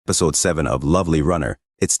episode 7 of Lovely Runner,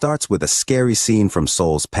 it starts with a scary scene from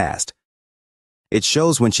Seoul's past. It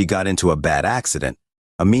shows when she got into a bad accident.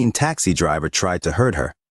 A mean taxi driver tried to hurt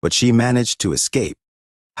her, but she managed to escape.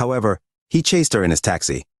 However, he chased her in his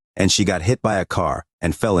taxi, and she got hit by a car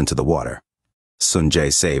and fell into the water. Seon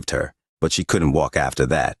Jae saved her, but she couldn't walk after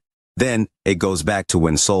that. Then, it goes back to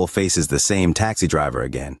when Seoul faces the same taxi driver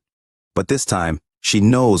again. But this time, she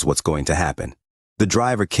knows what's going to happen. The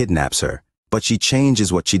driver kidnaps her, but she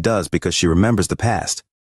changes what she does because she remembers the past.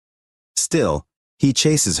 Still, he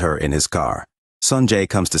chases her in his car. Seon Jae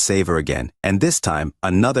comes to save her again, and this time,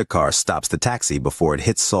 another car stops the taxi before it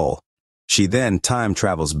hits Seoul. She then time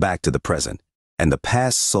travels back to the present, and the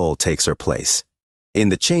past Seoul takes her place. In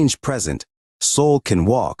the changed present, Seoul can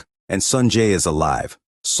walk, and Seon Jae is alive.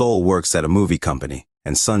 Seoul works at a movie company,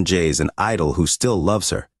 and Seon Jae is an idol who still loves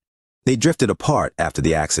her. They drifted apart after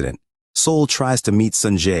the accident. Seoul tries to meet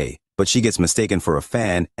Seon Jae, but she gets mistaken for a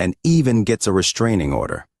fan and even gets a restraining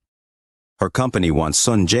order. Her company wants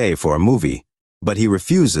Seon Jae for a movie, but he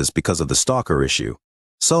refuses because of the stalker issue.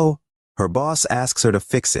 So, her boss asks her to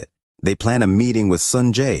fix it. They plan a meeting with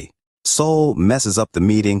Seon Jae. Seoul messes up the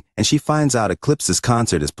meeting, and she finds out Eclipse's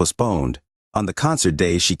concert is postponed. On the concert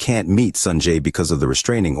day, she can't meet Seon Jae because of the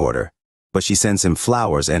restraining order, but she sends him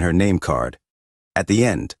flowers and her name card. At the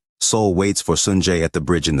end, Seoul waits for Seon Jae at the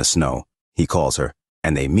bridge in the snow. He calls her,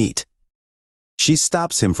 and they meet. She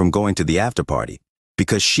stops him from going to the after-party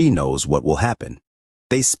because she knows what will happen.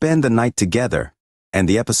 They spend the night together, and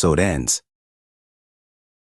the episode ends.